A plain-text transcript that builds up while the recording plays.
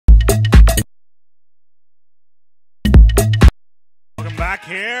back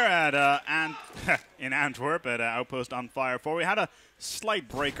here at in Antwerp at Outpost On Fire 4. We had a slight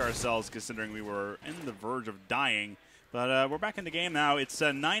break ourselves considering we were in the verge of dying. But we're back in the game now. It's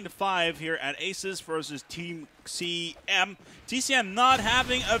 9-5 here at Aces versus Team TCM. TCM not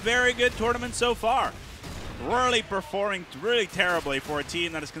having a very good tournament so far. Really performing really terribly for a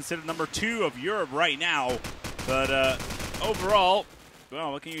team that is considered number 2 of Europe right now. But overall,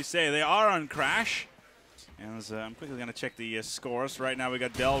 well, what can you say? They are on Crash. And I'm quickly going to check the scores. Right now we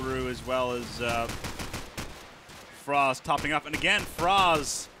got Delru as well as Froz topping up. And again,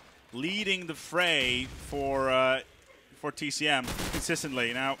 Froz leading the fray for TCM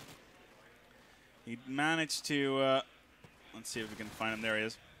consistently. Now, he managed to, let's see if we can find him. There he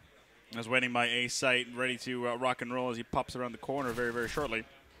is. I was waiting by A site, ready to rock and roll as he pops around the corner very, very shortly.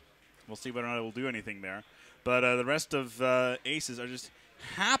 We'll see whether or not it will do anything there. But the rest of Aces are just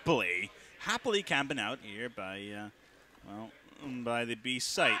happily camping out here by, by the B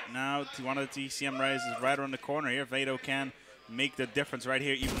site. Now, one of the TCM riders is right around the corner here. Vado can make the difference right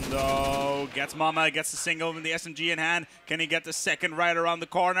here, even though gets the single with the SMG in hand. Can he get the second right around the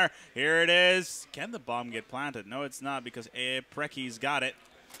corner? Here it is. Can the bomb get planted? No, it's not, because Preki's got it.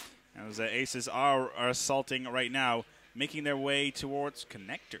 As Aces are assaulting right now, making their way towards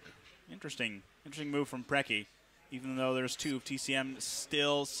Connector. Interesting move from Preki, even though there's 2 of TCM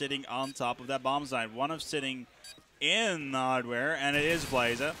still sitting on top of that bomb site. One of sitting in the hardware, and it is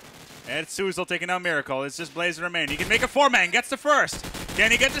Blazer. And it's Suzel taking out Miracle. It's just Blazer remaining. He can make a 4-man, gets the first.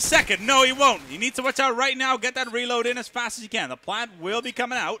 Can he get the second? No, he won't. He needs to watch out right now, get that reload in as fast as he can. The plant will be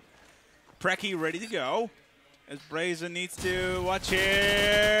coming out. Preki ready to go. As Blazer needs to watch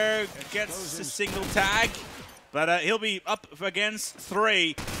here. Gets a single tag. But he'll be up against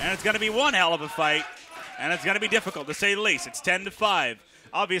 3, and it's going to be one hell of a fight. And it's going to be difficult, to say the least. It's 10-5.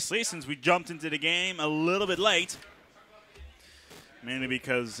 Obviously, since we jumped into the game a little bit late, mainly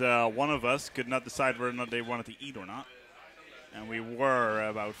because one of us could not decide whether or not they wanted to eat or not. And we were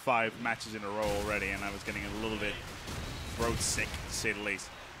about 5 matches in a row already, and I was getting a little bit throat sick, to say the least.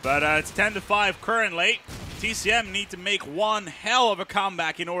 But it's 10-5 currently. TCM need to make one hell of a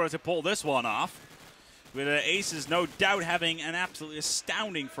comeback in order to pull this one off. With Aces no doubt having an absolutely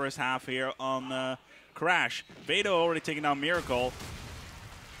astounding first half here on Crash. Vado already taking down Miracle.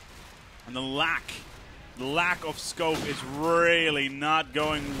 And the lack of scope is really not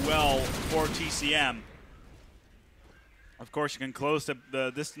going well for TCM. Of course, you can close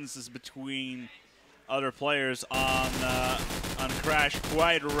the distances between other players on Crash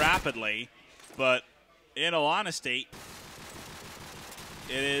quite rapidly, but in all honesty,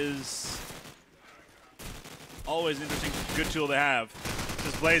 it is always an interesting, good tool to have.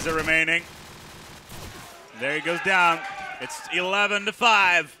 Just Blazer remaining. There he goes down. It's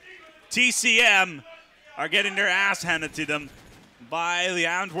 11-5. TCM are getting their ass handed to them by the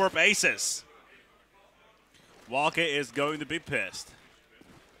Antwerp Aces. Walke is going to be pissed.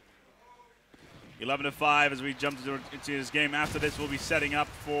 11-5 as we jump into this game. After this, we'll be setting up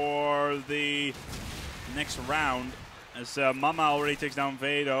for the next round. As Mama already takes down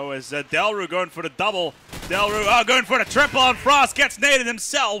Vado. As Delru going for the double. Delru going for the triple, and Frost gets naded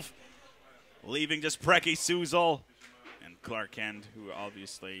himself. Leaving just Preki, Suzel, and Clark Kent, who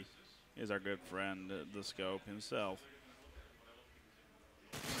obviously is our good friend, the Scope himself.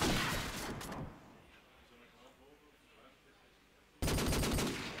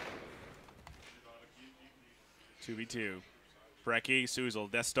 Two v 2. Preki,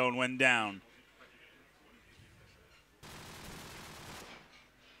 Suzel. Death Stone went down.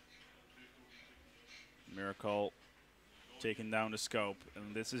 Miracle taking down the Scope.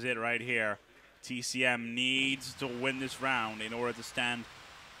 And this is it right here. TCM needs to win this round in order to stand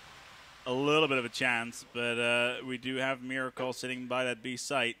a little bit of a chance. But we do have Miracle sitting by that B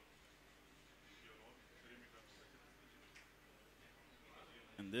site.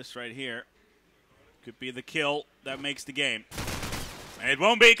 And this right here could be the kill that makes the game. And it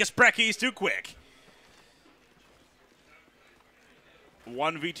won't be because Preki's too quick.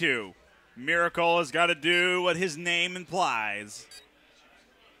 1v2. Miracle has got to do what his name implies.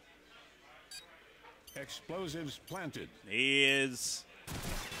 Explosives planted. He is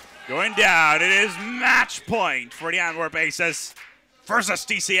going down. It is match point for the Antwerp Aces versus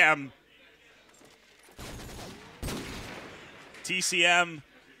TCM. TCM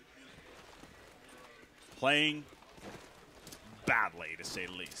playing badly, to say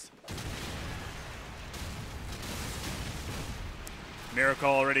the least. Miracle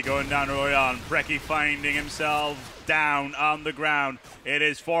already going down early on. Preki finding himself down on the ground. It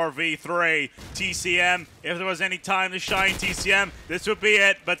is 4v3. TCM, if there was any time to shine TCM, this would be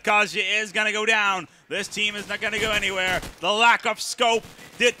it. But Kaja is going to go down. This team is not going to go anywhere. The lack of scope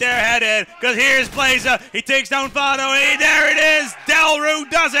did their head in, because here's Blazer. He takes down Fado. Hey, there it is. Delru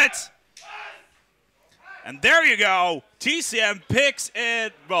does it. And there you go. TCM picks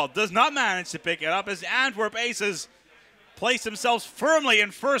it, well, does not manage to pick it up as Antwerp Aces place themselves firmly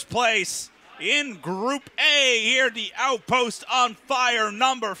in first place in Group A. Here, the Outpost on Fire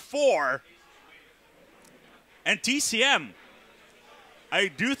number 4. And TCM, I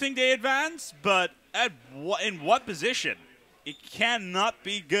do think they advance, but in what position? It cannot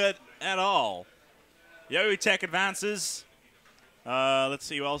be good at all. Yo-Yo Tech advances. Let's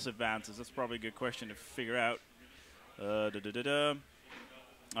see who else advances. That's probably a good question to figure out. WinFact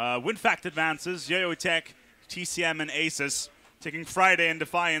advances. Yo-Yo Tech, TCM, and Aces. Taking Friday in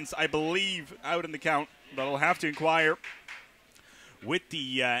Defiance, I believe, out in the count. But I'll have to inquire with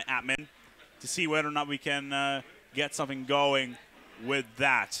the admin to see whether or not we can get something going with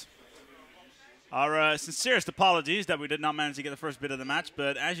that. Our sincerest apologies that we did not manage to get the first bit of the match,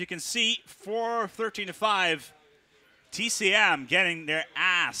 but as you can see, 13-5, TCM getting their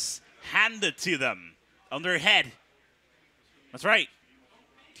ass handed to them on their head. That's right.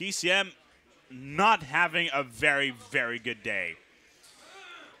 TCM not having a very, very good day.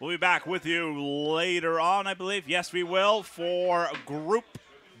 We'll be back with you later on, I believe. Yes, we will, for Group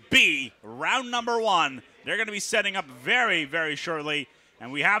B, round number 1. They're going to be setting up very, very shortly.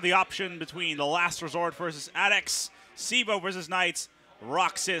 And we have the option between The Last Resort versus Adex, Sivo versus Knights,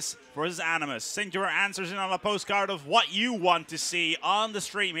 Roxas versus Animus. Send your answers in on a postcard of what you want to see on the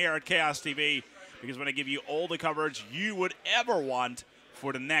stream here at Chaos TV, because we're going to give you all the coverage you would ever want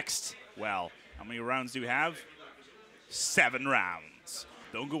for the next, well, how many rounds do we have? 7 rounds.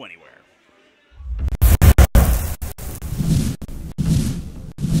 Don't go anywhere.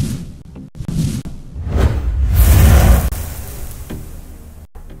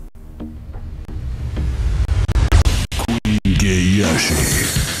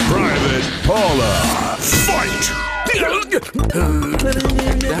 Private Paula, fight!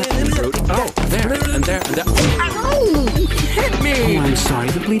 Oh, there, and there. Ow! Hit me! Oh, I'm sorry,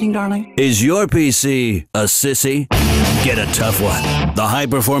 the bleeding, darling. Is your PC a sissy? Get a tough one. The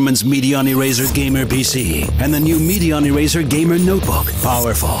high-performance Medion Eraser Gamer PC and the new Medion Eraser Gamer Notebook.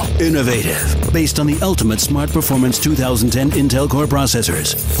 Powerful, innovative, based on the ultimate smart performance 2010 Intel Core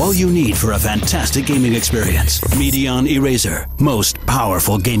processors. All you need for a fantastic gaming experience. Medion Eraser, most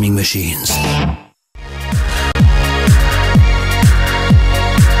powerful gaming machines.